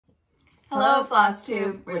Hello,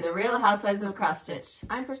 Flosstube. We're the Real Housewives of Cross Stitch.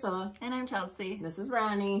 I'm Priscilla. And I'm Chelsea. This is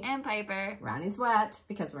Ronnie. And Piper. Ronnie's wet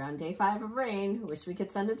because we're on day 5 of rain. Wish we could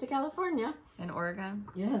send it to California. And Oregon.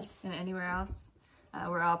 Yes. And anywhere else.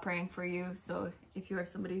 We're all praying for you. So if you are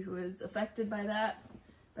somebody who is affected by that,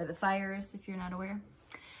 by the fires, if you're not aware.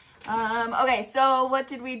 Okay, so what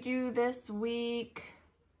did we do this week?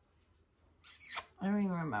 I don't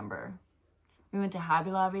even remember. We went to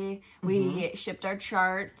Hobby Lobby. We shipped our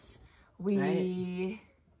charts. We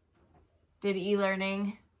did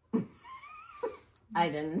e-learning. I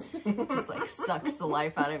didn't. It just like sucks the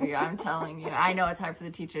life out of you. I'm telling you. I know it's hard for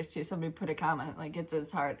the teachers too. Somebody put a comment like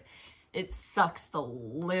it's hard. It sucks the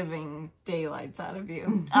living daylights out of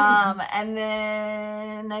you. And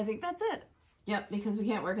then I think that's it. Yep, because we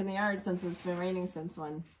can't work in the yard since it's been raining since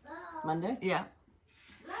when? Monday? Yeah.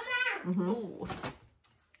 Ooh.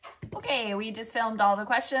 Okay, we just filmed all the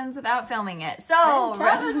questions without filming it. So and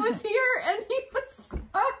Kevin was here and he was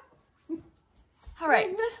all right.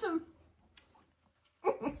 I missed him.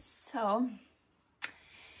 So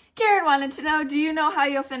Karen wanted to know, do you know how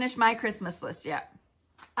you'll finish my Christmas list yet?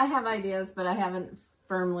 I have ideas, but I haven't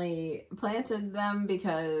firmly planted them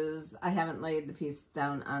because I haven't laid the piece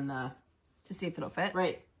down on the... To see if it'll fit?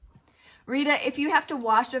 Right. Rita, if you have to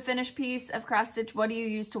wash a finished piece of cross stitch, what do you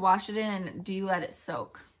use to wash it in, and do you let it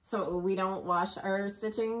soak? So we don't wash our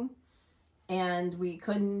stitching, and we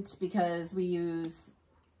couldn't because we use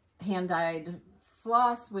hand-dyed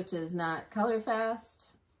floss, which is not color fast.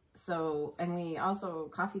 So, and we also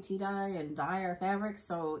coffee tea dye and dye our fabrics.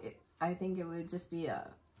 So I think it would just be a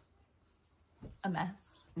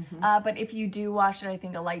mess. But if you do wash it, I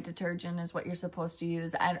think a light detergent is what you're supposed to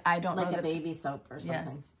use. I don't know. Like a baby soap or something.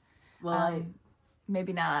 Yes. Well,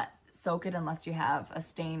 maybe not soak it unless you have a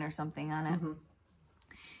stain or something on it.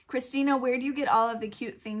 Christina, where do you get all of the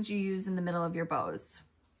cute things you use in the middle of your bows?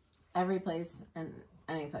 Every place and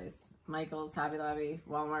any place. Michael's, Hobby Lobby,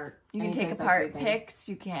 Walmart. You can take apart picks.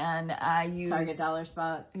 You can use... Target Dollar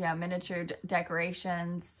Spot. Yeah, miniature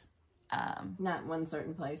decorations. Not one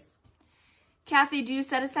certain place. Kathy, do you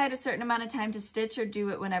set aside a certain amount of time to stitch or do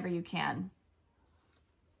it whenever you can?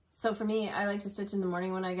 So for me, I like to stitch in the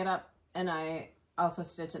morning when I get up, and I also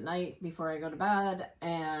stitch at night before I go to bed.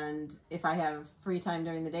 And if I have free time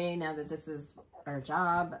during the day, now that this is our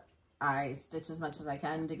job, I stitch as much as I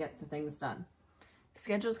can to get the things done.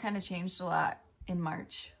 Schedule's kind of changed a lot in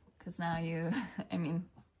March because now I mean,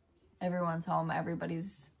 everyone's home.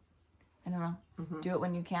 Everybody's, I don't know, do it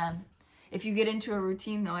when you can. If you get into a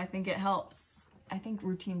routine, though, I think it helps. I think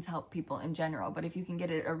routines help people in general, but if you can get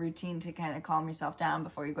a routine to kind of calm yourself down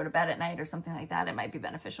before you go to bed at night or something like that, it might be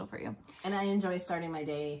beneficial for you. And I enjoy starting my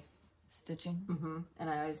day stitching. And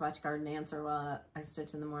I always watch Garden Answer while I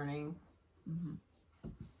stitch in the morning.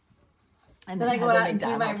 And then I go out and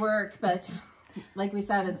do my work, but like we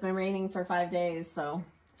said, it's been raining for 5 days, so...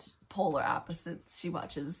 Polar opposites. She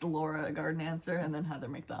watches Laura Garden Answer and then Heather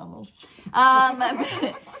McDonald.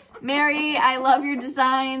 Mary, I love your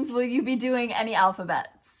designs. Will you be doing any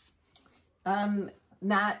alphabets?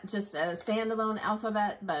 Not just a standalone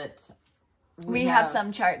alphabet, but we have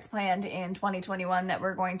some charts planned in 2021 that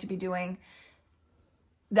we're going to be doing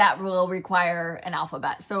that will require an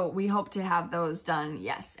alphabet. So we hope to have those done.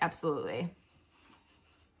 Yes, absolutely.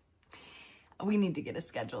 We need to get a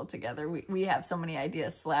schedule together. We have so many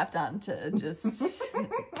ideas slapped onto just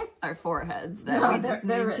our foreheads that we just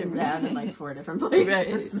they're need to written down in like 4 different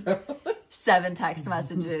places. Right. So. 7 text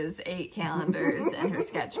messages, 8 calendars, and her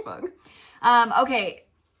sketchbook. Okay,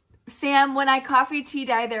 Sam, when I coffee tea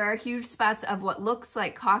dye, there are huge spots of what looks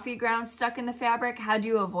like coffee grounds stuck in the fabric. How do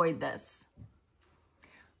you avoid this?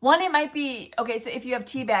 One, it might be, okay, so if you have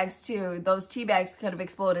tea bags too, those tea bags could have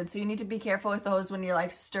exploded. So you need to be careful with those when you're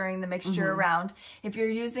like stirring the mixture around. If you're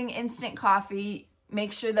using instant coffee,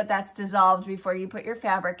 make sure that that's dissolved before you put your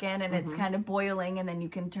fabric in and it's kind of boiling, and then you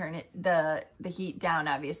can turn it the heat down,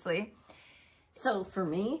 obviously. So for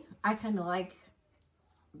me, I kind of like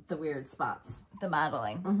the weird spots. The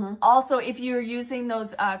modeling. Also, if you're using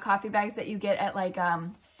those coffee bags that you get at like...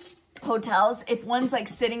 hotels, if one's like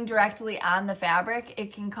sitting directly on the fabric,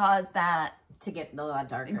 it can cause that to get a lot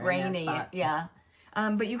darker, grainy. Yeah.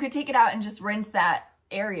 But you could take it out and just rinse that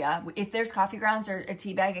area. If there's coffee grounds or a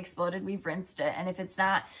tea bag exploded, we've rinsed it. And if it's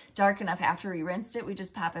not dark enough after we rinsed it, we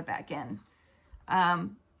just pop it back in.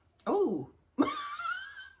 Oh.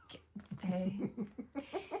 Hey.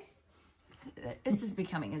 This is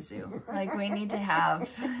becoming a zoo. Like, we need to have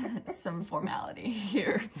some formality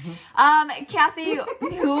here. Kathy,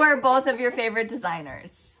 who are both of your favorite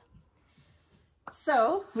designers?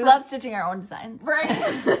 So we love stitching our own designs.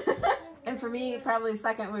 Right. And for me, probably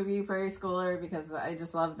second would be Prairie Schooler because I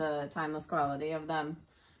just love the timeless quality of them.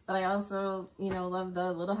 But I also, you know, love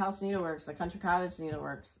the Little House Needleworks, the Country Cottage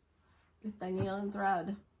Needleworks. Get the needle and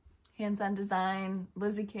thread. Hands-on Design,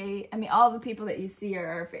 Lizzie Kate. I mean, all the people that you see are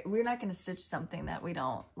our favorite. We're not going to stitch something that we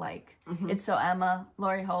don't like. It's So Emma,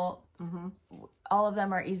 Lori Holt. All of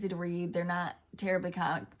them are easy to read. They're not terribly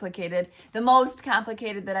complicated. The most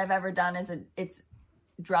complicated that I've ever done is it's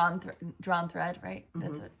drawn thread, right?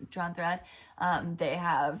 That's a drawn thread. They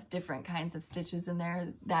have different kinds of stitches in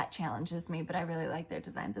there. That challenges me, but I really like their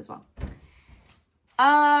designs as well.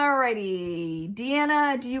 Alrighty,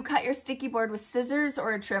 Deanna, do you cut your sticky board with scissors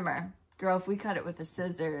or a trimmer? Girl, if we cut it with the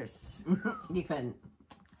scissors, you couldn't.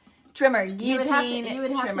 Trimmer, guillotine. You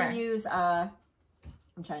would have to use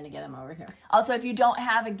I'm trying to get him over here. Also, if you don't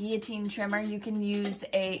have a guillotine trimmer, you can use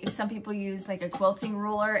some people use like a quilting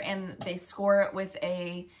ruler and they score it with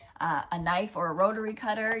a knife or a rotary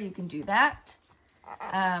cutter. You can do that.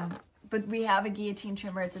 But we have a guillotine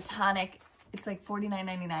trimmer. It's a tonic. It's like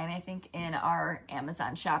 $49.99, I think, in our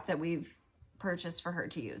Amazon shop that we've purchased for her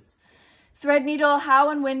to use. Thread needle, how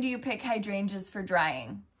and when do you pick hydrangeas for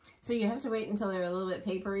drying? So you have to wait until they're a little bit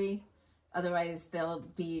papery. Otherwise, they'll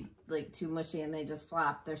be like too mushy and they just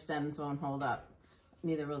flop. Their stems won't hold up.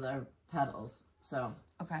 Neither will their petals. So.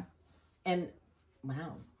 Okay. And,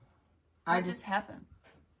 wow. What just happened?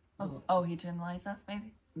 Oh, he turned the lights off,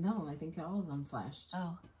 maybe? No, I think all of them flashed.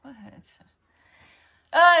 Oh, what?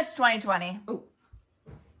 It's 2020. Oh,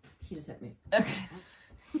 he just hit me. Okay.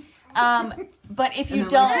 But if you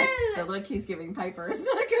don't... The look he's giving Piper is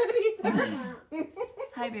not good either.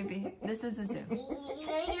 Hi, baby. This is a zoo.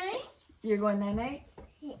 You're going night-night?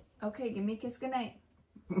 Okay, give me a kiss. Good night.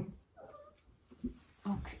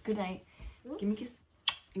 Okay, good night. Give me a kiss.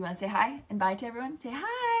 You want to say hi and bye to everyone? Say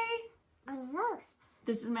hi.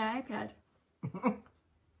 This is my iPad.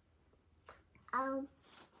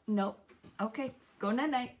 Nope. Okay. Go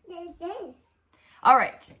night-night. All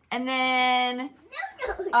right. And then...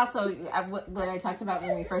 Also, what I talked about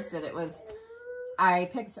when we first did it was I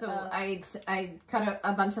picked... So I cut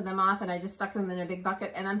a bunch of them off and I just stuck them in a big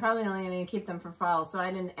bucket. And I'm probably only going to keep them for fall, so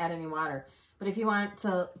I didn't add any water. But if you want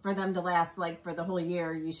for them to last like for the whole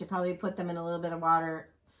year, you should probably put them in a little bit of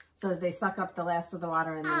water so that they suck up the last of the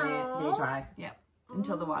water and then they dry. Yep.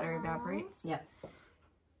 Until the water evaporates. Yep.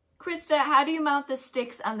 Krista, how do you mount the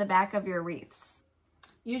sticks on the back of your wreaths?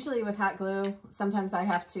 Usually with hot glue. Sometimes I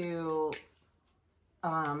have to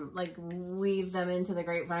like weave them into the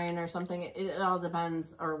grapevine or something. It all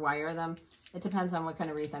depends, or wire them. It depends on what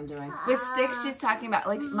kind of wreath I'm doing. With sticks, she's talking about,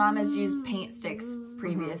 like, Mom has used paint sticks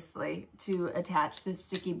previously to attach the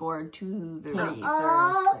sticky board to the wreath.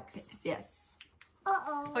 Sticks. Yes.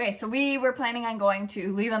 Okay, so we were planning on going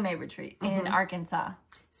to Leland May Retreat in Arkansas.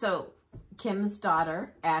 So Kim's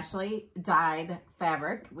daughter, Ashley, dyed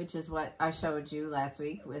fabric, which is what I showed you last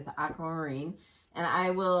week with aquamarine. And I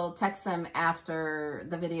will text them after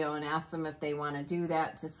the video and ask them if they want to do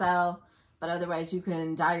that to sell. But otherwise, you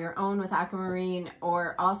can dye your own with aquamarine.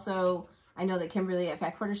 Or also, I know that Kimberly at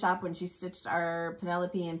Fat Quarter Shop, when she stitched our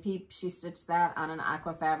Penelope and Peep, she stitched that on an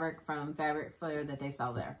aqua fabric from Fabric Flare that they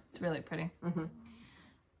sell there. It's really pretty.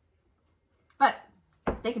 But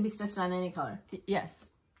they can be stitched on any color. Yes.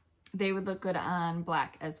 They would look good on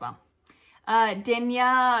black as well.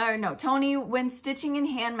 Tony, when stitching in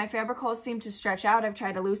hand, my fabric holes seem to stretch out. I've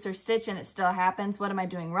tried a looser stitch and it still happens. What am I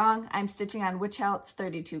doing wrong? I'm stitching on Witch Helt's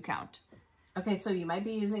 32 count. Okay, so you might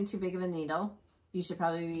be using too big of a needle. You should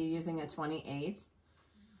probably be using a 28.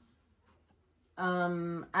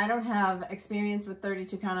 I don't have experience with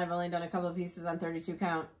 32 count. I've only done a couple of pieces on 32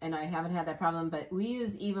 count and I haven't had that problem, but we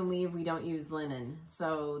use even weave. We don't use linen.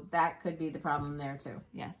 So that could be the problem there too.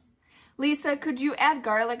 Yes. Lisa, could you add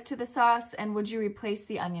garlic to the sauce and would you replace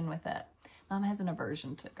the onion with it? Mom has an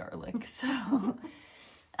aversion to garlic, so...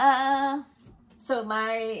 So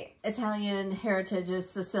my Italian heritage is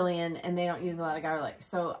Sicilian and they don't use a lot of garlic.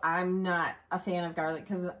 So I'm not a fan of garlic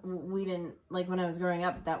because we didn't, like when I was growing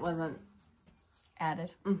up, that wasn't...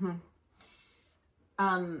 added.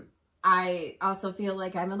 I also feel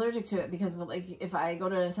like I'm allergic to it because like if I go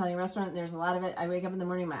to an Italian restaurant and there's a lot of it, I wake up in the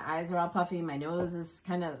morning, my eyes are all puffy, my nose is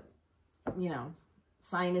kind of, you know,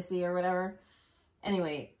 sinusy or whatever.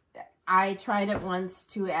 Anyway, I tried it once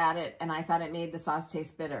to add it and I thought it made the sauce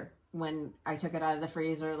taste bitter when I took it out of the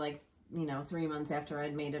freezer, like, you know, 3 months after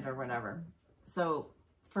I'd made it or whatever. So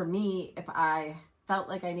for me, if I felt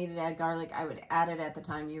like I needed to add garlic, I would add it at the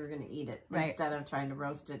time you were going to eat it instead of trying to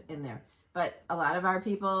roast it in there. But a lot of our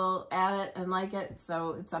people add it and like it,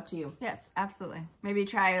 so it's up to you. Yes, absolutely. Maybe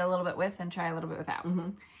try a little bit with and try a little bit without.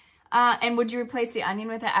 And would you replace the onion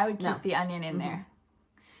with it? I would keep the onion in there.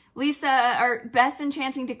 Lisa, our best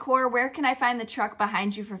enchanting decor, where can I find the truck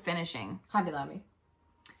behind you for finishing? Hobby Lobby.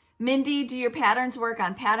 Mindy, do your patterns work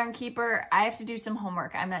on Pattern Keeper? I have to do some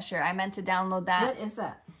homework. I'm not sure. I meant to download that. What is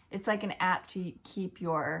that? It's like an app to keep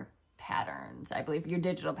your patterns, I believe, your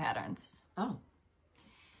digital patterns. Oh.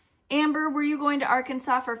 Amber, were you going to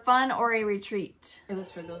Arkansas for fun or a retreat? It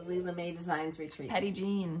was for the Leela May Designs retreat. Petty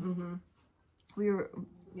Jean. Mm-hmm. We were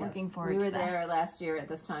looking forward to that. We were there last year at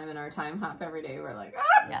this time in our time hop every day. We're like,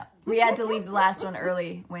 ah! Yeah. We had to leave the last one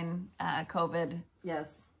early when COVID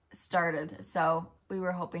started. So we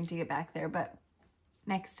were hoping to get back there, but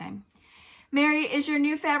next time. Mary, is your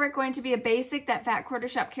new fabric going to be a basic that Fat Quarter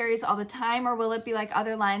Shop carries all the time, or will it be like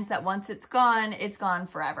other lines that once it's gone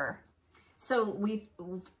forever? So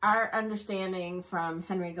our understanding from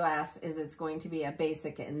Henry Glass is it's going to be a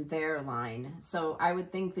basic in their line. So I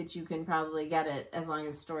would think that you can probably get it as long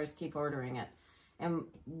as stores keep ordering it. And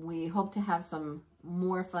we hope to have some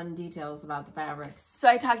more fun details about the fabrics. So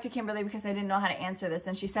I talked to Kimberly because I didn't know how to answer this,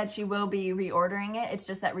 and she said she will be reordering it. It's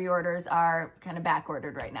just that reorders are kind of back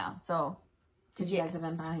ordered right now. So, because you guys have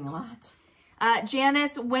been buying a lot.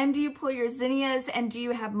 Janice, when do you pull your zinnias, and do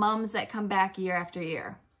you have mums that come back year after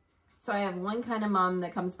year? So I have one kind of mum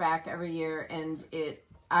that comes back every year, and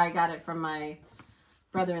I got it from my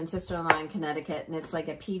brother and sister-in-law in Connecticut, and it's like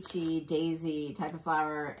a peachy daisy type of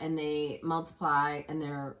flower, and they multiply, and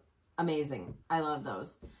they're amazing. I love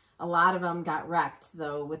those. A lot of them got wrecked,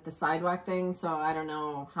 though, with the sidewalk thing, so I don't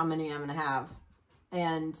know how many I'm going to have.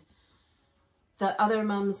 And the other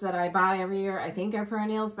mums that I buy every year, I think are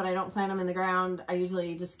perennials, but I don't plant them in the ground. I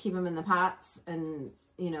usually just keep them in the pots and,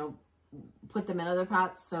 you know, put them in other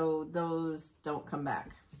pots, so those don't come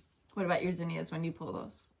back. What about your zinnias? When do you pull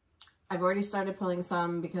those? I've already started pulling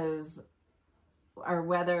some because our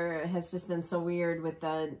weather has just been so weird with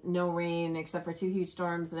the no rain except for 2 huge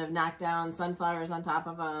storms that have knocked down sunflowers on top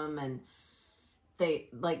of them. And they,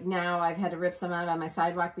 like, now I've had to rip some out on my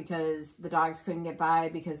sidewalk because the dogs couldn't get by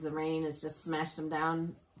because the rain has just smashed them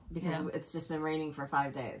down because it's just been raining for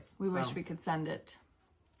 5 days. We wish we could send it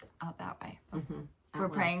out that way. Mm-hmm. We're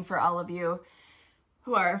praying for all of you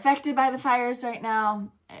who are affected by the fires right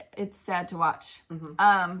now. It's sad to watch.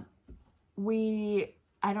 Mm-hmm.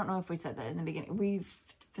 I don't know if we said that in the beginning. We've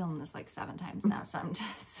filmed this like 7 times now, so I'm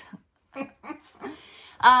just...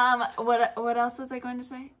 what else was I going to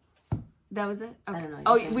say? That was it? Okay. I don't know.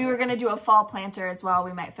 Oh, we were going to do a fall planter as well.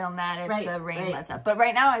 We might film that if the rain lets up. But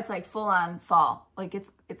right now it's like full on fall. Like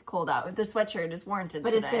it's cold out. The sweatshirt is warranted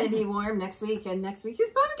today. But it's going to be warm next week, and next week is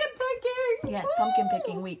pumpkin picking. Yes, pumpkin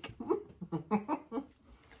picking week.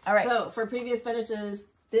 All right. So for previous finishes,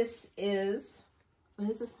 this is, what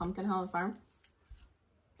is this, Pumpkin Hollow Farm?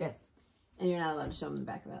 Yes. And you're not allowed to show them the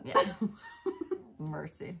back of that. Yeah.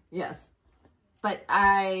 Mercy. Yes. But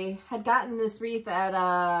I had gotten this wreath at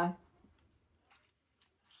a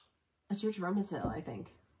church rummage sale, I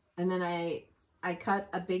think. And then I cut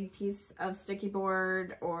a big piece of sticky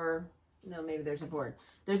board, or no, maybe there's a board.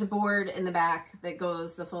 There's a board in the back that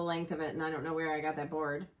goes the full length of it, and I don't know where I got that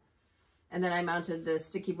board. And then I mounted the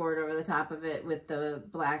sticky board over the top of it with the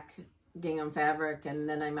black gingham fabric, and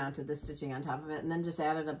then I mounted the stitching on top of it, and then just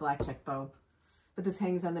added a black check bow. But this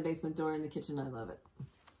hangs on the basement door in the kitchen. I love it.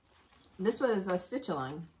 This was a stitch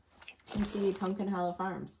along. PC Pumpkin Hollow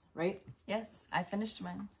Farms, right? Yes, I finished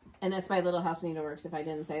mine. And that's by Little House Needleworks, if I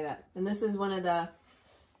didn't say that. And this is one of the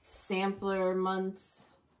sampler months.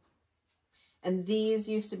 And these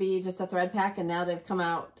used to be just a thread pack, and now they've come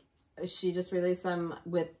out. She just released them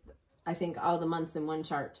with, I think, all the months in one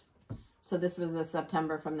chart. So this was a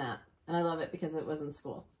September from that. And I love it because it was in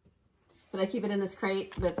school. But I keep it in this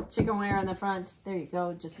crate with chickenware on the front. There you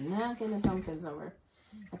go, just knocking the pumpkins over.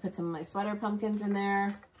 I put some of my sweater pumpkins in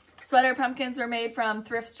there. Sweater pumpkins were made from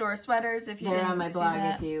thrift store sweaters. If you They're didn't on my see blog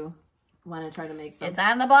that. if you want to try to make some. It's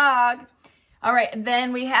on the blog. All right, and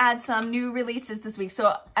then we had some new releases this week.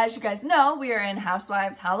 So as you guys know, we are in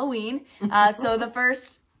Housewives Halloween. So the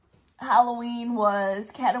first Halloween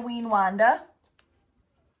was Cataween Wanda.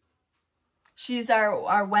 She's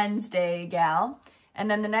our Wednesday gal. And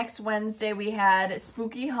then the next Wednesday we had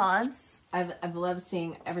Spooky Haunts. I've loved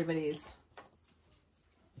seeing everybody's.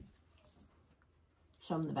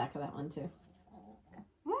 Show them the back of that one too.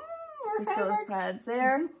 Priscilla's plaids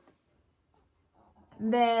there.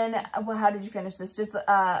 Then, well, how did you finish this? Just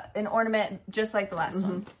an ornament, just like the last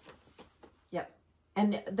one. Yep.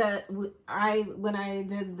 And when I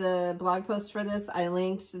did the blog post for this, I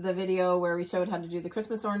linked the video where we showed how to do the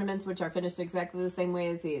Christmas ornaments, which are finished exactly the same way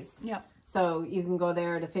as these. Yep. So you can go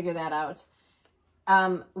there to figure that out.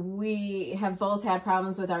 We have both had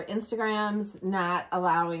problems with our Instagrams not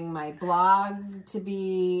allowing my blog to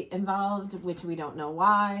be involved, which we don't know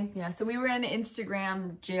why. Yeah, so we were in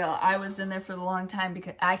Instagram jail. I was in there for a long time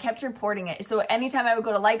because I kept reporting it. So anytime I would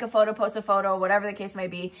go to like a photo, post a photo, whatever the case may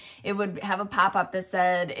be, it would have a pop-up that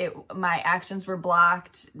said my actions were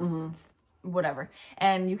blocked, whatever.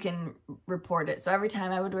 And you can report it. So every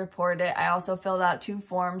time I would report it, I also filled out 2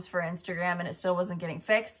 forms for Instagram and it still wasn't getting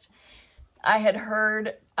fixed. I had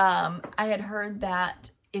heard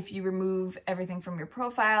that if you remove everything from your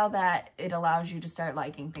profile, that it allows you to start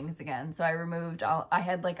liking things again. So I removed I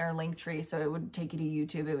had like our link tree, so it would take you to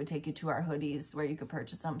YouTube. It would take you to our hoodies where you could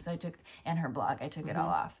purchase them. So and her blog, I took it all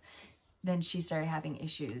off. Then she started having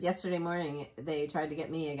issues. Yesterday morning, they tried to get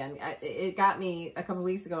me again. It got me a couple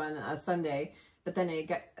weeks ago on a Sunday, but then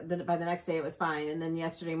by the next day it was fine. And then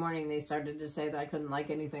yesterday morning, they started to say that I couldn't like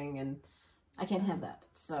anything, and I can't have that.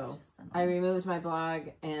 So I removed my blog,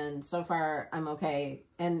 and so far I'm okay.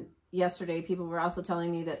 And yesterday people were also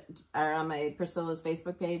telling me that are on my Priscilla's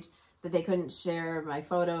Facebook page that they couldn't share my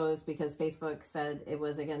photos because Facebook said it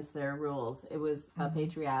was against their rules. It was a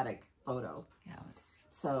patriotic photo. Yeah, it was.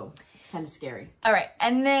 So it's kind of scary. All right.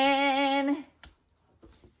 And then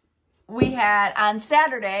we had on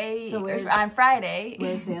Saturday, on Friday.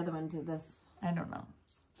 Where's the other one to this? I don't know.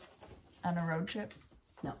 On a road trip?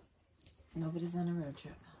 No. Nobody's on a road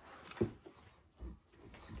trip.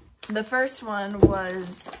 The first one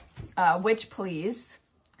was Witch Please.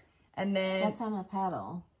 And then... That's on a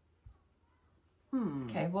paddle.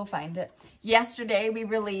 Okay, we'll find it. Yesterday, we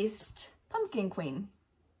released Pumpkin Queen.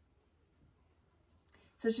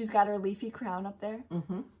 So she's got her leafy crown up there.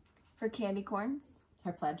 Her candy corns.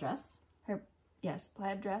 Her plaid dress. Yes,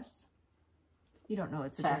 plaid dress. You don't know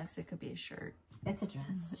it's a dress. It could be a shirt. It's a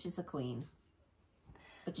dress. She's a queen.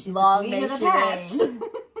 But she's long the queen of the patch.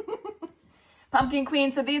 Pumpkin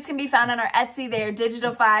Queen. So these can be found on our Etsy. They are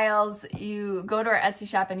digital files. You go to our Etsy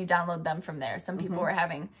shop and you download them from there. Some people were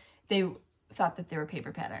they thought that they were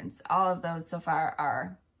paper patterns. All of those so far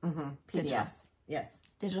are PDFs. Yes.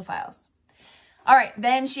 Digital files. All right.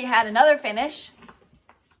 Then she had another finish.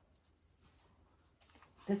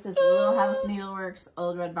 This is Little House Needleworks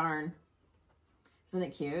Old Red Barn. Isn't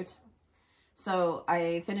it cute? So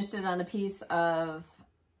I finished it on a piece of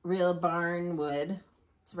real barn wood.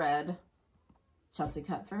 It's red. Chelsea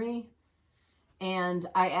cut for me. And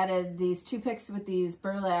I added these 2 picks with these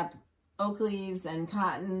burlap oak leaves and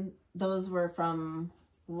cotton. Those were from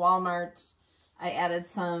Walmart. I added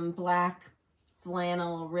some black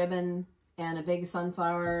flannel ribbon and a big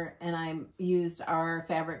sunflower, and I used our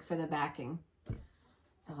fabric for the backing.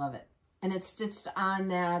 I love it. And it's stitched on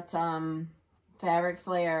that Fabric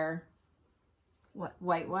Flare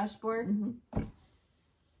whitewash board.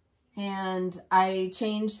 And I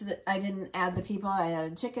changed I didn't add the people. I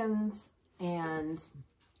added chickens, and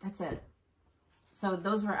that's it. So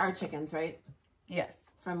those were our chickens, right?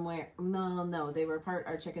 Yes. From where? No, they were part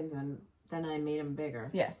our chickens, and then I made them bigger.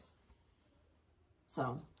 Yes.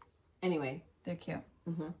 So, anyway. They're cute.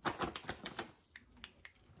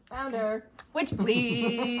 Found her. Witch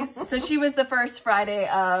Please. So she was the first Friday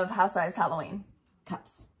of Housewives Halloween.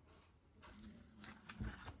 Cups.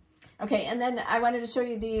 Okay, and then I wanted to show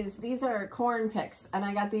you these. These are corn picks, and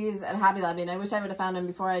I got these at Hobby Lobby, and I wish I would have found them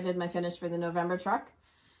before I did my finish for the November truck.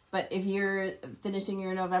 But if you're finishing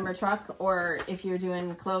your November truck, or if you're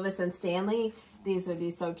doing Clovis and Stanley, these would be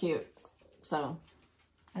so cute. So,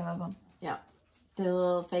 I love them. Yeah, they're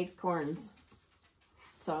little fake corns.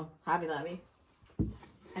 So, Hobby Lobby.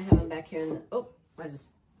 I have them back here in the,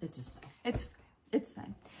 it just fell. It's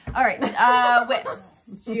fine. All right,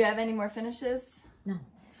 whips. Do you have any more finishes? No.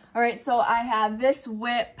 All right, so I have this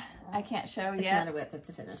whip. I can't show yet. It's not a whip, it's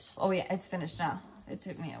a finish. Oh yeah, it's finished now. It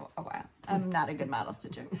took me a while. I'm not a good model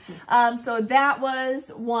stitcher. So that was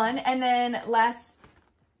one. And then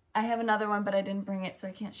I have another one, but I didn't bring it, so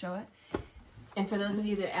I can't show it. And for those of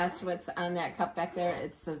you that asked what's on that cup back there,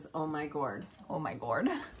 it says, oh my gourd. Oh my gourd.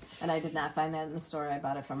 And I did not find that in the store. I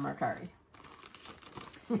bought it from Mercari.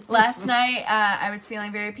 Last night, I was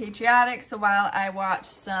feeling very patriotic. So while I watched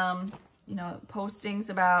some, postings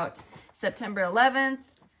about September 11th,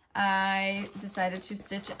 I decided to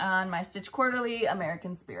stitch on my Stitch Quarterly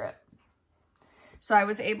American Spirit. So I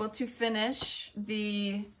was able to finish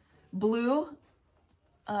the blue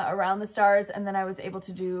around the stars, and then I was able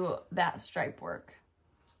to do that stripe work.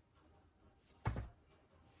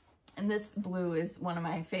 And this blue is one of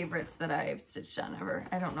my favorites that I've stitched on ever.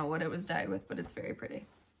 I don't know what it was dyed with, but it's very pretty.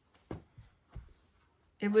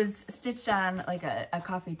 It was stitched on like a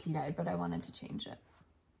coffee tea dye, but I wanted to change it.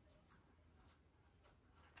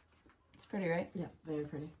 It's pretty, right? Yeah, very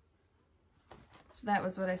pretty. So that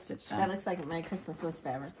was what I stitched on. That looks like my Christmas list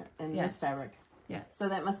fabric and this fabric. Yes. So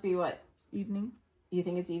that must be what? Evening. You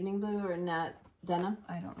think it's evening blue or not denim?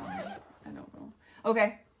 I don't know. I don't know.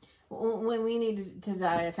 Okay. When we need to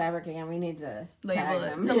dye a fabric again, we need to label tag it.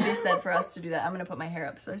 them. Somebody said for us to do that. I'm going to put my hair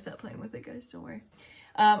up so I stop playing with it, guys. Don't worry.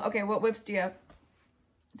 Okay, what whips do you have?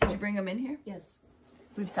 Did you bring them in here? Yes.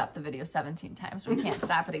 We've stopped the video 17 times. We can't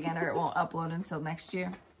stop it again or it won't upload until next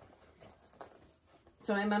year.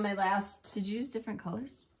 So I'm on my last... Did you use different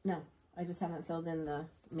colors? No, I just haven't filled in the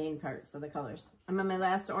main parts of the colors. I'm on my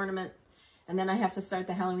last ornament, and then I have to start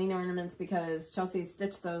the Halloween ornaments because Chelsea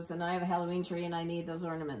stitched those, and I have a Halloween tree, and I need those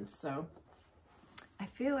ornaments, so... I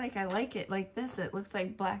feel like I like it like this. It looks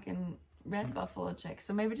like black and red buffalo check,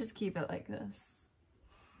 so maybe just keep it like this.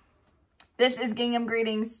 This is Gingham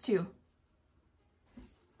Greetings 2.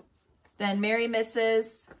 Then Merry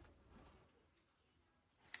Mrs.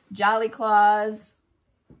 Jolly Claus.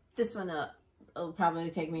 This one will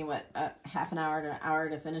probably take me, what, half an hour to an hour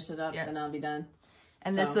to finish it up, and I'll be done.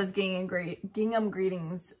 And so, this was Gingham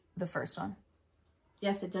Greetings, the first one.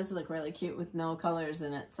 Yes, it does look really cute with no colors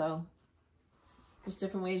in it, so there's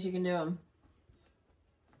different ways you can do them.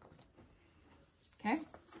 Okay.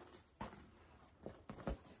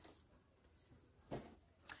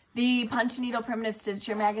 The Punch Needle Primitive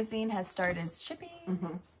Stitcher magazine has started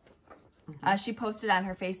shipping. She posted on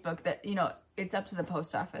her Facebook that, you know, it's up to the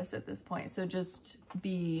post office at this point. So just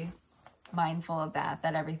be mindful of that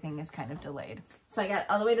everything is kind of delayed. So I got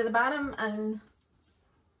all the way to the bottom on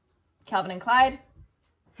Calvin and Clyde.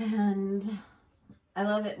 And I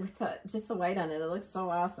love it with just the white on it. It looks so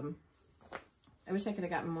awesome. I wish I could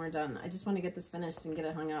have gotten more done. I just want to get this finished and get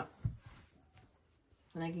it hung up.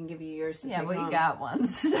 And I can give you yours to take home. Yeah, well, you got one,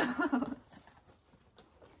 so.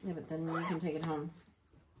 Yeah, but then you can take it home.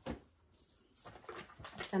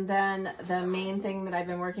 And then the main thing that I've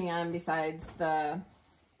been working on besides I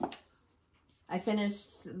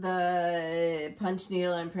finished the Punch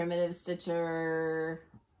Needle and Primitive Stitcher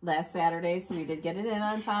last Saturday, so we did get it in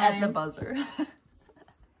on time. At the buzzer.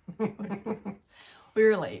 We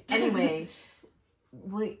were late. Anyway,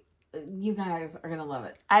 you guys are going to love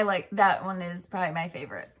it. I like, that one is probably my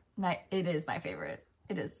favorite. It is my favorite.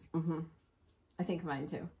 It is. I think mine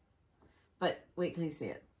too. But wait till you see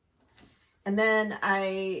it. And then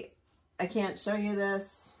I can't show you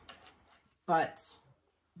this, but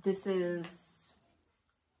this is...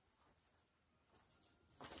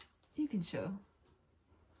 You can show.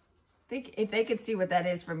 If they could see what that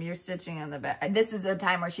is from your stitching on the back. This is a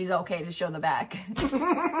time where she's okay to show the back.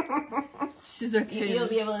 She's okay. You'll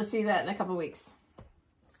be able to see that in a couple weeks.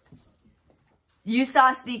 You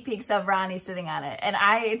saw sneak peeks of Ronnie sitting on it. And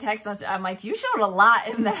I text message, I'm like, you showed a lot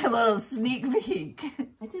in that little sneak peek.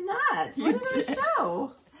 I did not. What did I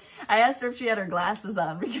show? I asked her if she had her glasses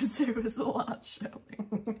on because there was a lot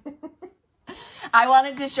showing. I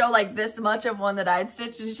wanted to show like this much of one that I'd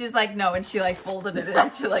stitched, and she's like, no, and she like folded it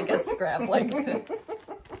into like a scrap like this.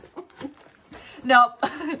 Nope.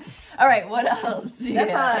 All right, what else do you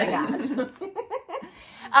That's have? all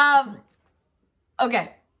I got.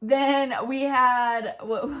 Okay, then we had,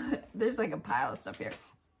 there's like a pile of stuff here.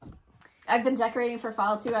 I've been decorating for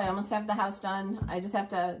fall too. I almost have the house done. I just have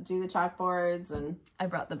to do the chalkboards and... I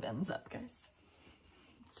brought the bins up, guys.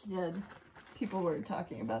 She did. People were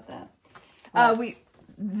talking about that.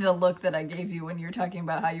 The look that I gave you when you were talking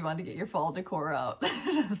about how you wanted to get your fall decor out.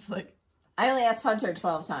 I was like... I only asked Hunter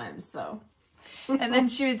 12 times, so... And then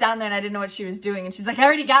she was down there and I didn't know what she was doing. And she's like, I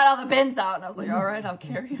already got all the bins out. And I was like, all right, I'll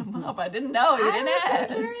carry them up. I didn't know. You didn't ask.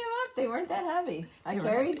 Carry them up. They weren't that heavy. I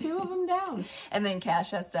carried 2 of them down. And then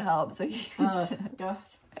Cash has to help. So God.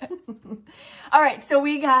 All right. So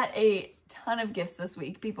we got a ton of gifts this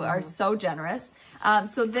week. People are so generous.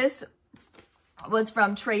 So this was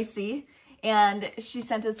from Tracy. And she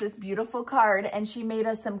sent us this beautiful card, and she made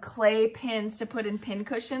us some clay pins to put in pin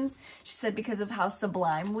cushions. She said because of how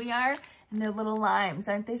sublime we are, and they're little limes.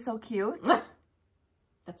 Aren't they so cute?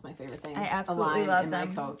 That's my favorite thing. I absolutely love them.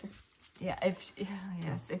 My Coke. Yeah, if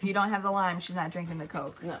you don't have the lime, she's not drinking the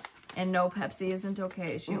Coke. No. And no, Pepsi isn't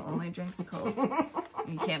okay. She only drinks Coke.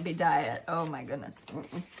 You can't be diet. Oh my goodness.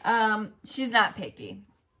 She's not picky.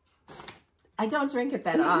 I don't drink it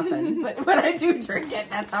that often, but when I do drink it,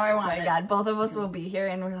 that's how I want it. Oh my God, both of us will be here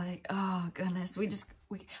and we're like, oh goodness, Hunter,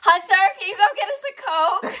 can you go get us a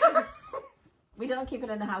Coke? We don't keep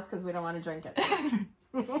it in the house because we don't want to drink it.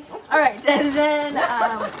 All right, and then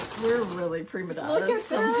we're really prima donnas. Look at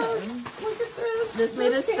this. Look at this. This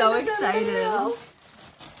made us so excited.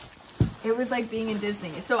 It was like being in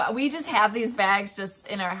Disney. So we just have these bags just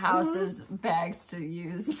in our house as bags to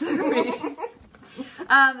use.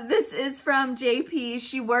 This is from JP.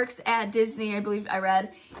 She works at Disney, I believe I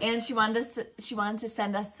read, and she wanted to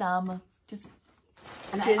send us some just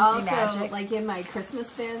and Disney I also, magic. like in my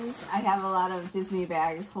Christmas bins, I have a lot of Disney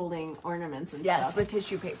bags holding ornaments and stuff. Yes, with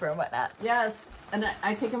tissue paper and whatnot. Yes, and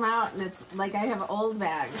I take them out, and it's like I have old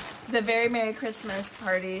bags. The Very Merry Christmas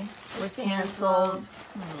Party was canceled.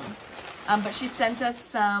 But she sent us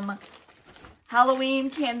some Halloween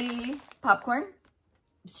candy popcorn.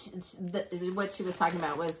 What she was talking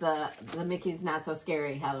about was the Mickey's Not So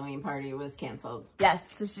Scary Halloween party was canceled.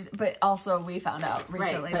 Yes, so but also we found out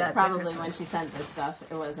recently but that probably when she sent this stuff,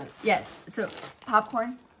 it wasn't. Yes, so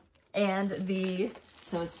popcorn and the.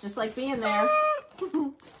 So it's just like being there.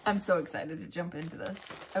 I'm so excited to jump into this.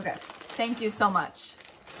 Okay, thank you so much.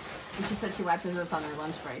 And she said she watches this on her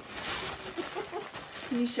lunch break.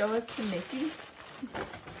 Can you show us to Mickey?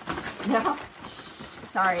 No.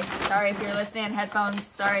 Sorry if you're listening on headphones.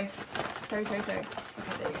 Sorry. Okay, there you go.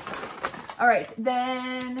 All right,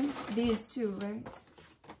 then these two,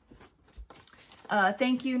 right?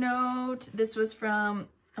 Thank you note. This was from,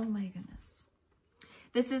 oh my goodness.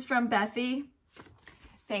 This is from Bethy.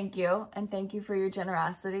 Thank you, and thank you for your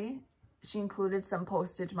generosity. She included some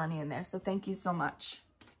postage money in there, so thank you so much.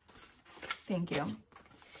 Thank you.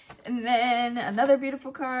 And then another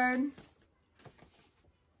beautiful card.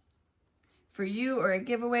 For you or a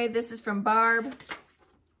giveaway. This is from Barb.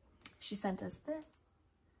 She sent us this.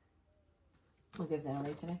 We'll give that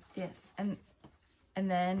away today. Yes, and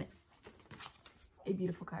then a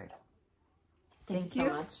beautiful card. Thank you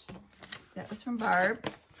so much. That was from Barb.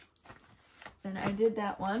 Then I did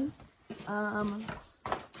that one.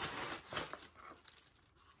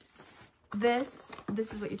 This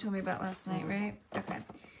is what you told me about last night, right? Okay.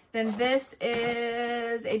 Then this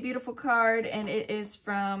is a beautiful card, and it is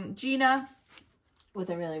from Gina. With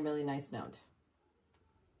a really, really nice note.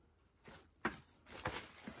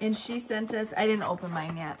 And she sent us, I didn't open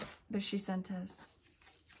mine yet, but she sent us,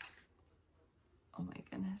 oh my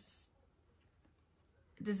goodness.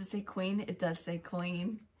 Does it say queen? It does say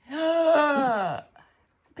queen. Pandora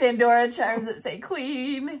charms that say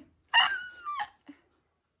queen.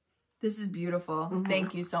 This is beautiful.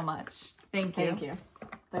 Thank you so much. Thank you. Thank you.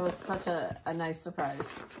 That was such a nice surprise.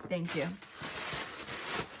 Thank you.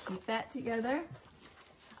 Keep that together.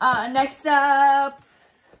 Next up,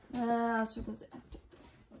 I'll show those after.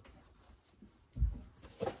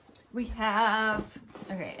 We have,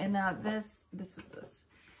 okay, and now this was this.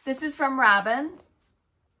 This is from Robin.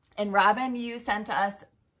 And Robin, you sent us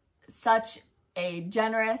such a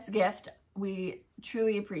generous gift. We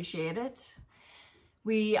truly appreciate it.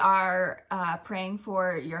 We are praying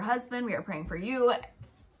for your husband. We are praying for you.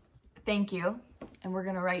 Thank you. And we're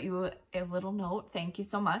going to write you a little note. Thank you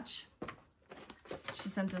so much. She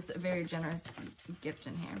sent us a very generous gift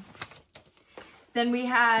in here. Then we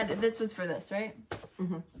had, this was for this, right?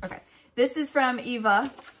 Okay. This is from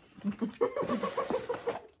Eva.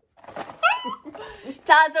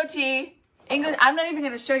 Tazo tea. English. I'm not even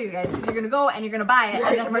going to show you guys because you're going to go and you're going to buy it.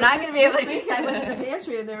 And then we're not going to be able to. I went to the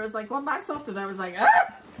pantry and there was like one box left and I was like,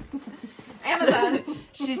 ah! Amazon.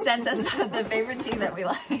 She sent us the favorite tea that we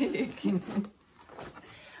like.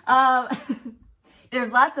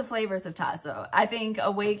 There's lots of flavors of Tazo. I think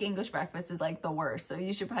Awake English Breakfast is like the worst, so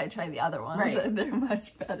you should probably try the other ones. Right. They're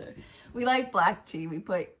much better. We like black tea. We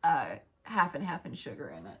put half and half in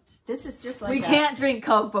sugar in it. This is just like we can't drink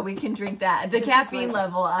Coke, but we can drink that. The caffeine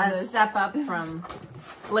level on a step up from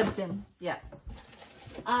Lipton. Yeah.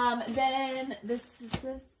 Then this is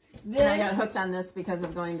this. And I got hooked on this because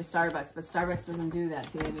of going to Starbucks, but Starbucks doesn't do that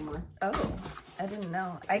to you anymore. Oh, I didn't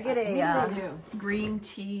know. I get a green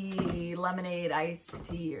tea, lemonade, iced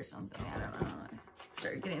tea or something. I don't know. I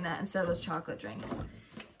started getting that instead of those chocolate drinks.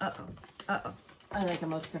 Uh-oh. Uh-oh. I like a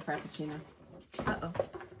mocha frappuccino. Uh-oh.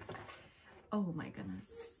 Oh, my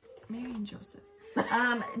goodness. Mary and Joseph.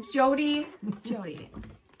 Jody,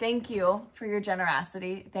 thank you for your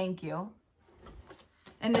generosity. Thank you.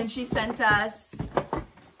 And then she sent us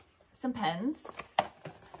some pens.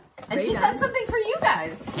 And she sent something for you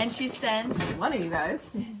guys. And she sent one of you guys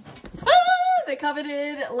the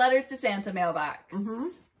coveted Letters to Santa mailbox.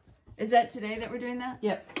 Is that today that we're doing that?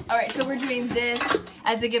 Yep. All right, so we're doing this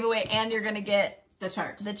as a giveaway, and you're gonna get the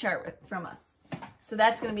chart from us. So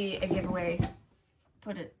that's gonna be a giveaway.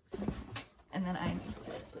 Put it somewhere, and then I need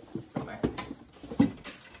to put this somewhere.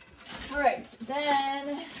 All right,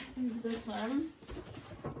 then there's this one.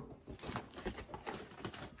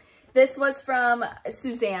 This was from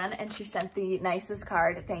Suzanne, and she sent the nicest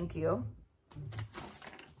card. Thank you.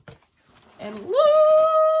 And look!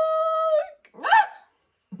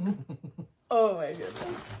 Oh my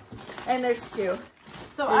goodness. And there's two.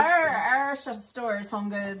 So our stores,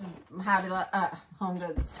 Home Goods, Home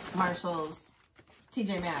Goods, Marshalls,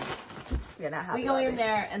 TJ Maxx. We go in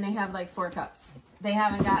there and they have like 4 cups. They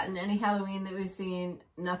haven't gotten any Halloween that we've seen,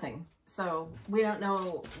 nothing. So we don't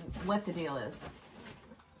know what the deal is.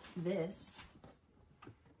 This.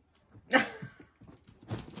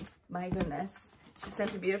 My goodness. She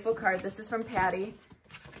sent a beautiful card. This is from Patty.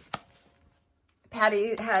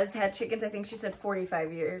 Patty has had chickens, I think she said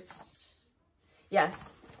 45 years.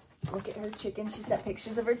 Yes. Look at her chicken. She sent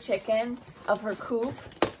pictures of her chicken, of her coop.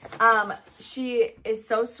 She is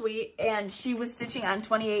so sweet, and she was stitching on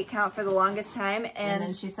 28 count for the longest time. And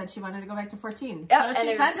then she said she wanted to go back to 14. Yep, so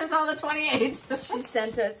she sent us all the 28. She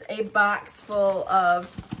sent us a box full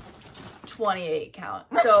of 28 count.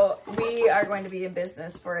 So we are going to be in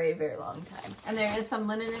business for a very long time. And there is some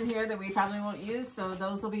linen in here that we probably won't use, so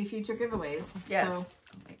those will be future giveaways. Yes. So,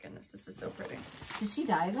 oh my goodness, this is so pretty. Did she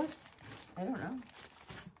dye this? I don't know.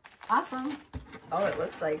 Awesome. Oh, it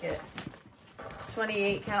looks like it.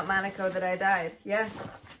 28 count Monaco that I dyed. Yes.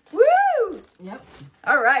 Woo! Yep.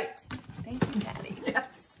 All right. Thank you, Patty.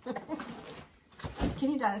 Yes.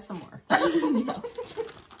 Can you dye us some more? No.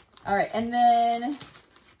 All right, and then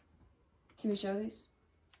can we show these?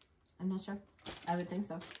 I'm not sure. I would think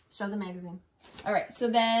so. Show the magazine. All right, so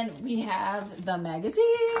then we have the magazine.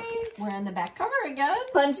 We're on the back cover again.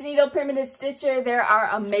 Punch Needle Primitive Stitcher. There are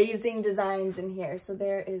amazing designs in here. So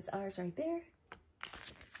there is ours right there.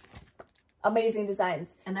 Amazing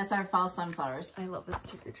designs. And that's our fall sunflowers. I love this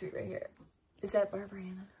trick or treat right here. Is that Barbara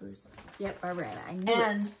Anna? Who's? Yep, Barbara Anna. I knew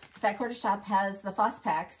and it. Fat Quarter Shop has the floss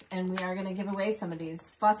packs, and we are going to give away some of these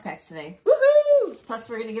floss packs today. Woohoo! Plus,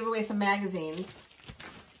 we're going to give away some magazines.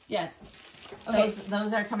 Yes. Okay.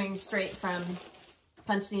 Those are coming straight from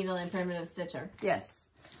Punch Needle and Primitive Stitcher. Yes.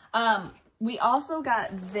 We also got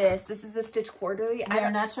this. This is a Stitch Quarterly.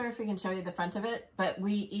 I'm not sure if we can show you the front of it, but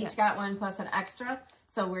we each got one plus an extra.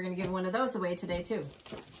 So we're going to give one of those away today, too.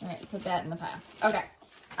 All right, put that in the pile. Okay.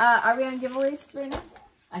 Are we on giveaways right now?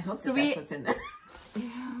 I hope so. That's what's in there.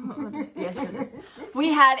 Yes, it is. We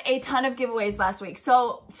had a ton of giveaways last week.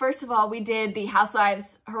 So first of all, we did the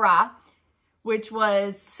Housewives Hurrah, which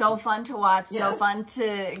was so fun to watch, so fun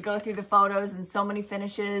to go through the photos and so many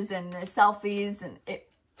finishes and selfies, and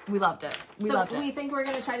we loved it. We think we're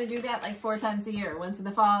going to try to do that like 4 times a year. Once in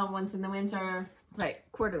the fall, once in the winter. Right,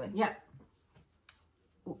 quarterly. Yep.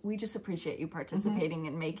 We just appreciate you participating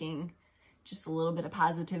and making just a little bit of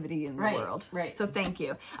positivity in the world. Right. So thank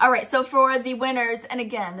you. All right. So for the winners, and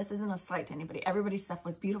again, this isn't a slight to anybody. Everybody's stuff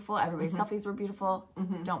was beautiful. Everybody's selfies were beautiful.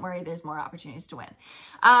 Don't worry. There's more opportunities to win.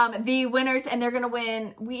 The winners, and they're going to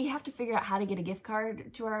win. We have to figure out how to get a gift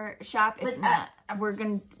card to our shop. If not, we're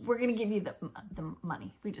going to give you the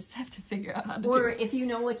money. We just have to figure out how to do it. Or if you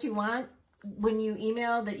know what you want, when you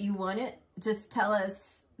email that you want it, just tell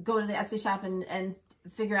us, go to the Etsy shop and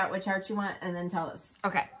figure out which art you want and then tell us.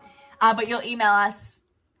 Okay. But you'll email us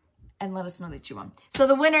and let us know that you won. So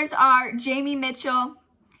the winners are Jamie Mitchell,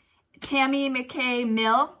 Tammy McKay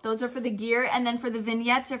Mill. Those are for the gear. And then for the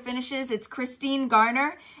vignettes or finishes, it's Christine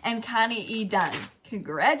Garner and Connie E. Dunn.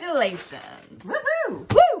 Congratulations.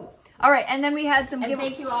 Woohoo! Woo! All right. And then we had some giveaways.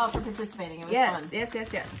 Thank you all for participating. It was fun.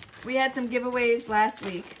 Yes. We had some giveaways last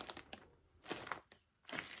week.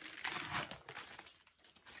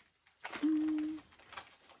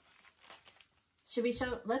 Should we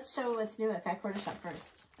let's show what's new at Fat Quarter Shop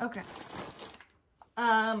first. Okay.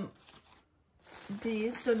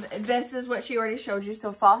 This is what she already showed you.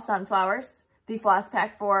 So fall sunflowers, the floss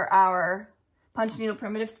pack for our Punch Needle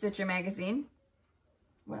Primitive Stitcher magazine.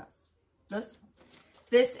 What else?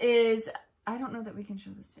 This is, I don't know that we can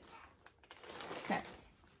show this yet. Okay.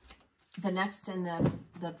 The next in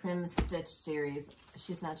the Prim Stitch series,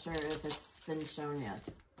 she's not sure if it's been shown yet.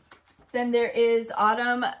 Then there is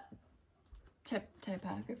Autumn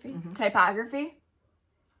Typography.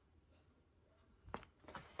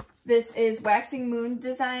 This is Waxing Moon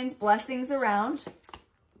Designs, Blessings Around.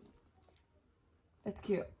 That's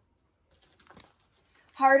cute.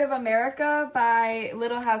 Heart of America by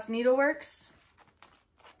Little House Needleworks.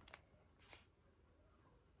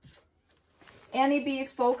 Annie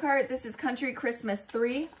B's Folk Art. This is Country Christmas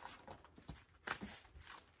 3.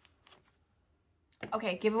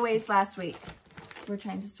 Okay, giveaways last week. We're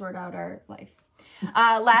trying to sort out our life.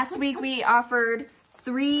 Last week we offered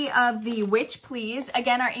 3 of the Witch Please.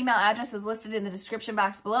 Again, our email address is listed in the description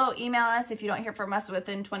box below. Email us. If you don't hear from us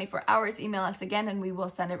within 24 hours, email us again and we will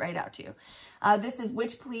send it right out to you. This is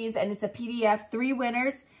Witch Please and it's a PDF. 3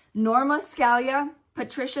 winners, Norma Scalia,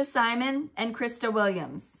 Patricia Simon, and Krista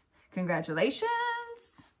Williams. Congratulations.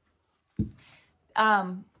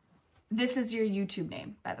 This is your YouTube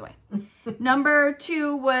name, by the way. Number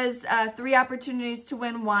 2 was 3 opportunities to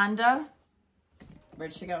win Wanda.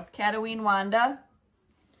 Where'd she go? Cataween Wanda.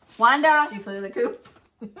 Wanda! She flew the coop.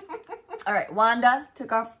 All right, Wanda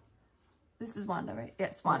took off. This is Wanda, right?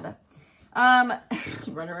 Yes, Wanda.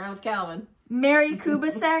 She run around with Calvin. Mary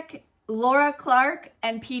Kubasek, Laura Clark,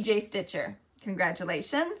 and PJ Stitcher.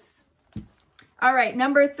 Congratulations. All right,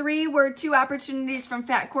 number 3 were 2 opportunities from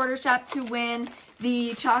Fat Quarter Shop to win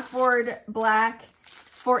the chalkboard black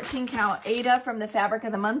 14 count Ada from the Fabric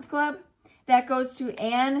of the Month Club. That goes to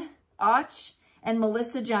Ann Och and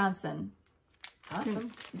Melissa Johnson.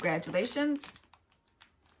 Awesome. Congratulations.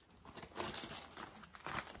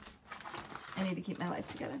 I need to keep my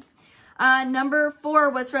life together. Number 4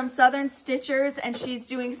 was from Southern Stitchers, and she's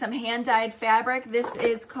doing some hand-dyed fabric. This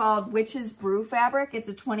is called Witch's Brew fabric. It's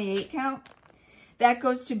a 28 count. That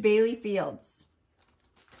goes to Bailey Fields.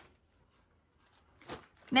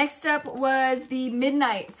 Next up was the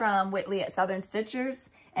Midnight from Whitley at Southern Stitchers,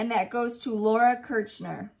 and that goes to Laura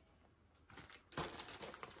Kirchner.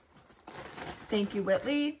 Thank you,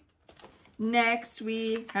 Whitley. Next,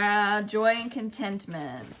 we have Joy and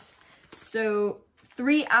Contentment. So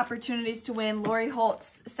 3 opportunities to win Lori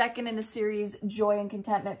Holt's second in the series, Joy and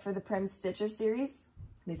Contentment for the Prim Stitcher series.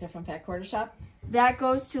 These are from Fat Quarter Shop. That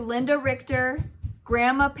goes to Linda Richter,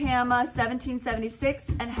 Grandma Pama 1776,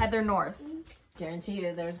 and Heather North. Guarantee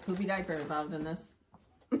you there's a poopy diaper involved in this.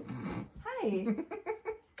 Hi.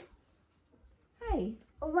 Hi.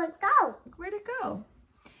 Where'd it go? Where'd it go?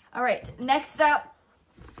 All right, next up.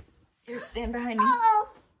 Here, stand behind me. Oh.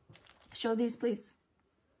 Show these, please.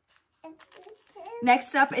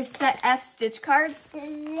 Next up is Set F Stitch Cards.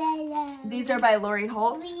 These are by Lori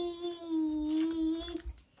Holt.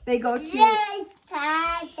 They go to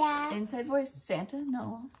Inside Voice. Santa?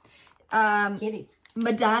 No. Kitty.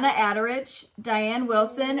 Madonna Adderich, Diane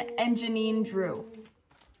Wilson, and Janine Drew.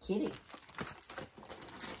 Kitty.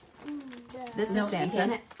 This No, is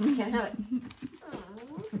Santa. You can't have it.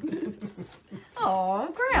 Oh,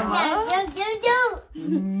 Grandma.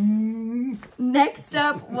 No. Next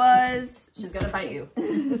up was... She's gonna bite you.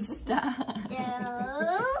 Stop.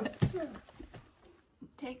 No.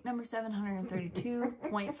 Take number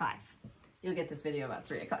 732.5. You'll get this video about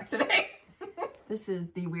 3 o'clock today. This is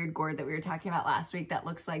the weird gourd that we were talking about last week that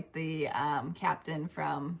looks like the captain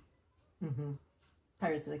from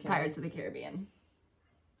Pirates of the Caribbean. Pirates of the Caribbean.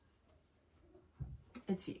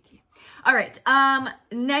 It's yucky. All right.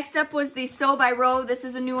 Next up was the Sew by Row. This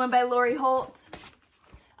is a new one by Lori Holt.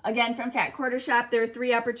 Again, from Fat Quarter Shop. There are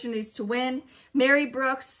 3 opportunities to win. Mary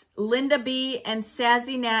Brooks, Linda B, and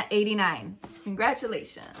Sassy Nat 89.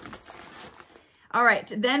 Congratulations. All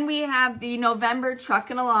right. Then we have the November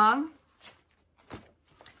Truckin' Along.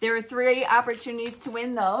 There are 3 opportunities to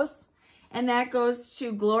win those. And that goes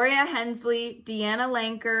to Gloria Hensley, Deanna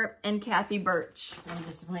Lanker, and Kathy Birch. I'm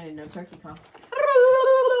disappointed, no turkey call.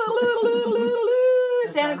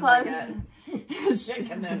 Santa Claus. Like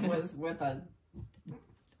chicken that was with a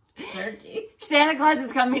turkey. Santa Claus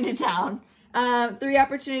is coming to town. 3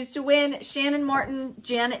 opportunities to win. Shannon Morton,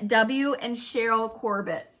 Janet W, and Cheryl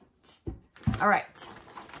Corbett. All right.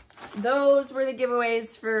 Those were the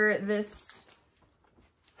giveaways for this.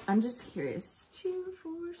 I'm just curious. 2,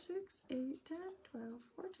 4, 6, 8, 10, 12,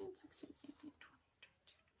 14, 16, 18,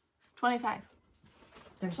 20, 25.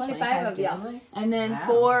 There's 25 of y'all. giveaways? And then Wow.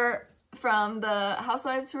 4 from the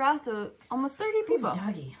Housewives Hurrah, so almost 30 people.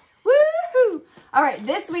 Doggy. Woohoo! All right,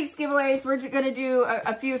 this week's giveaways, we're going to do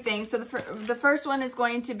a few things. So the first one is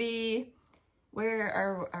going to be, where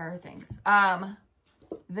are our things?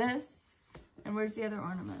 This, and where's the other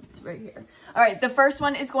ornament? Right here. All right, the first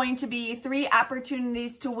one is going to be 3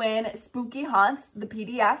 opportunities to win Spooky Haunts, the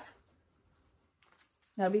PDF.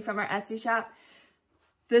 That'll be from our Etsy shop.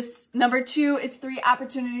 This number 2 is 3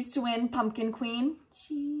 opportunities to win Pumpkin Queen.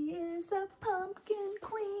 She is a pumpkin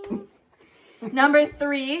queen. Number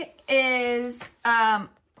 3 is,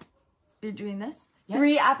 you're doing this? Yes.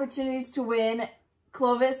 3 opportunities to win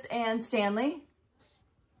Clovis and Stanley.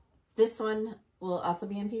 This one will also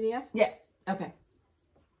be in PDF? Yes. Okay.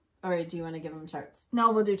 All right, do you want to give them charts?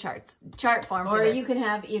 No, we'll do charts. Chart form. Or you can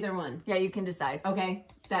have either one. Yeah, you can decide. Okay,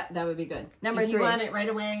 that would be good. Number 3. If you want it right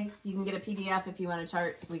away, you can get a PDF. If you want a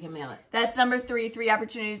chart, we can mail it. That's number 3, 3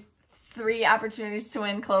 opportunities to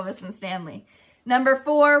win Clovis and Stanley. Number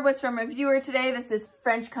 4 was from a viewer today. This is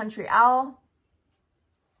French Country Owl.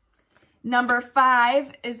 Number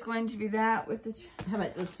 5 is going to be that with the... How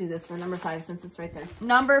about, let's do this for number 5 since it's right there.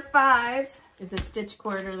 Number 5 is a Stitch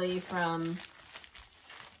Quarterly from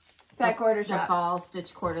Fat Quarter The Shop. fall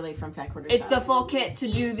stitch quarterly from Fat Quarter It's Shop. the full kit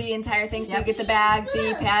to do the entire thing. So Yep. you get the bag,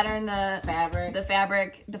 the pattern, the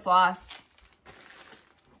fabric, the floss.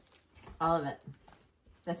 All of it.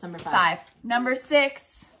 That's number 5. 5. Number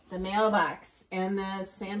 6. The mailbox and the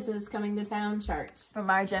Santa's coming to town chart. From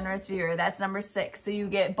our generous viewer. That's number 6. So you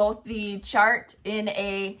get both the chart in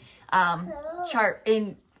a chart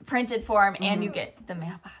in printed form and you get the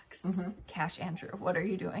mailbox. Cash Andrew, what are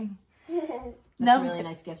you doing? That's a really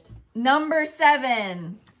nice gift. Number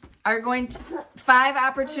 7 are going to 5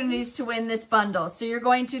 opportunities to win this bundle. So you're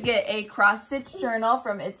going to get a cross stitch journal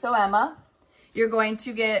from It's So Emma. You're going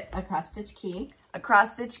to get a cross stitch key. A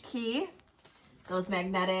cross stitch key. Those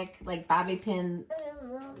magnetic, like bobby pin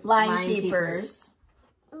line keepers.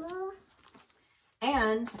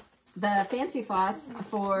 And the fancy floss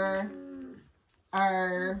for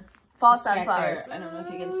our fall sunflowers. I don't know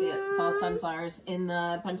if you can see it. Fall sunflowers in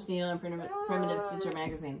the Punch Needle and Primitive Stitcher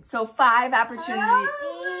magazine. So 5 opportunities.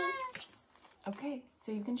 Okay,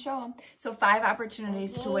 so you can show them. So 5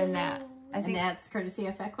 opportunities to win that. I think and that's courtesy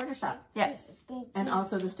of Fat Quarter Shop. Yes. And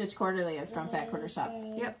also the Stitch Quarterly is from Fat Quarter Shop.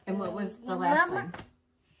 Yep. And what was the last thing?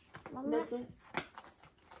 That's it.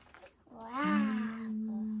 Wow.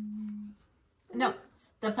 No,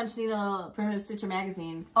 the Punch Needle Primitive Stitcher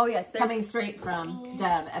magazine. Oh yes, coming straight from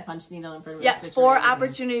Deb at Punch Needle and Primitive Stitcher. 4 magazine.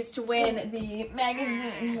 opportunities to win the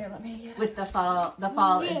magazine. Here, let me get it. With the fall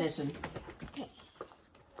edition.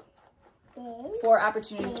 4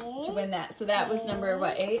 opportunities to win that. So that was number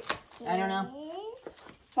what, 8? I don't know.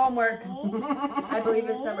 Homework. I believe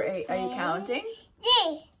it's number 8. Are you counting?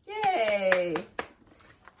 Yay!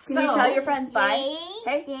 Can you tell your friends bye?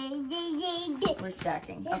 Hey. We're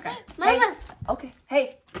stacking. Okay. Mama. Hey. Okay.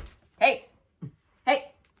 Hey. Hey.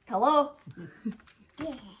 Hey. Hello.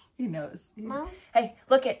 He knows. Mom. Hey,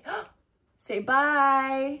 look it. Say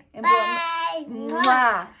bye. And Bye.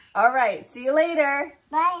 Mwah. All right. See you later.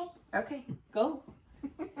 Bye. Okay. Go.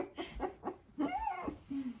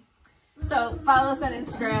 So follow us on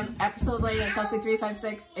Instagram at Priscilla Blade and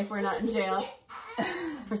Chelsea356 if we're not in jail.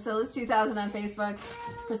 Priscilla's 2000 on Facebook.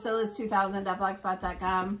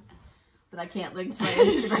 Priscilla's2000.blogspot.com. But I can't link to my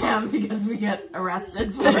Instagram because we get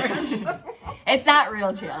arrested for it. It's not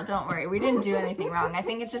real jail. Don't worry. We didn't do anything wrong. I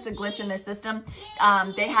think it's just a glitch in their system.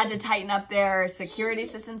 They had to tighten up their security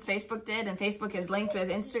systems. Facebook did, and Facebook is linked with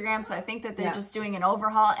Instagram. So I think that they're just doing an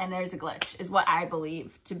overhaul, and there's a glitch, is what I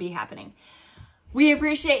believe to be happening. We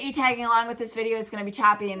appreciate you tagging along with this video. It's going to be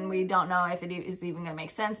choppy, and we don't know if it is even going to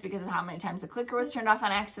make sense because of how many times the clicker was turned off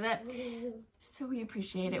on accident. So we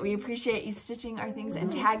appreciate it. We appreciate you stitching our things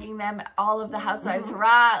and tagging them. All of the Housewives,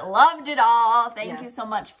 hurrah. Loved it all. Thank you so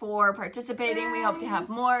much for participating. We hope to have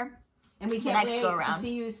more. And we can't wait to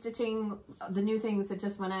see you stitching the new things that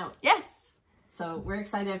just went out. Yes. So we're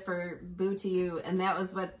excited for Boo to You. And that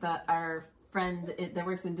was what our friend that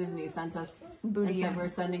works in Disney sent us. Boo to You. Said we're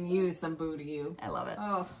sending you some Boo to You. I love it.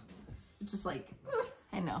 Oh, just like...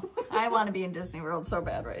 I know. I want to be in Disney World so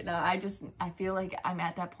bad right now. I feel like I'm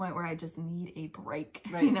at that point where I just need a break.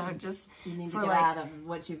 Right. You know, just you need to get out of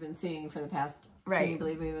what you've been seeing for the past. Right. Can you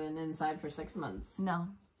believe we've been inside for 6 months? No.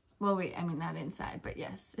 Well, I mean, not inside, but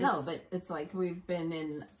yes. No, but it's like we've been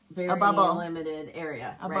in very limited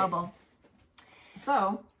area. A bubble.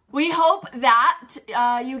 So we hope that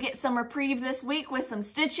you get some reprieve this week with some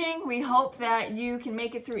stitching. We hope that you can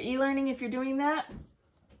make it through e-learning if you're doing that.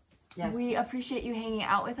 Yes. We appreciate you hanging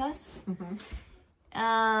out with us.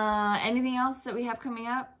 Anything else that we have coming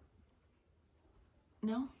up?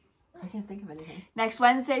 No? I can't think of anything. Next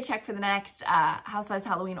Wednesday, check for the next Housewives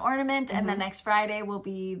Halloween ornament. And then next Friday will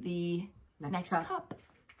be the next cup.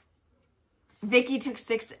 Vicky took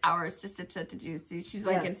 6 hours to stitch that to Juicy. She's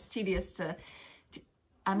like, it's tedious to...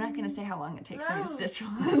 I'm not going to say how long it takes me to stitch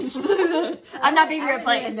once. I'm not being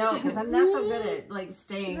replaced. No, because I'm not so good at like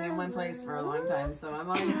staying in one place for a long time. So I'm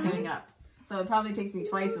always giving up. So it probably takes me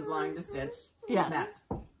twice as long to stitch. Yes. That.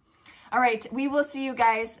 All right. We will see you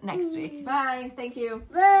guys next week. Bye. Thank you.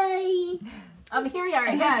 Bye. Here we are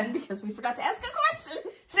again because we forgot to ask a question.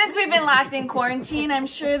 Since we've been locked in quarantine, I'm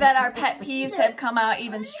sure that our pet peeves have come out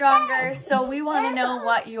even stronger. So we want to know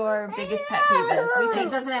what your biggest pet peeve is. It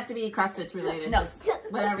doesn't have to be cross-stitch related. Just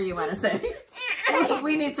whatever you want to say.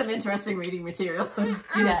 We need some interesting reading material, so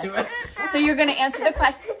give it to us. So you're going to answer the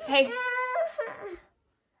question. Hey.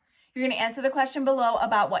 You're going to answer the question below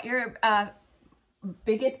about what your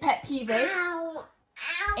biggest pet peeve is.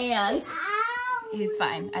 And he's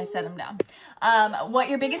fine. I set him down. What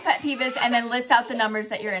your biggest pet peeve is, and then list out the numbers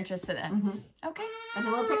that you're interested in. Okay. And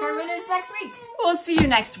then we'll pick our winners next week. We'll see you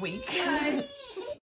next week. Bye.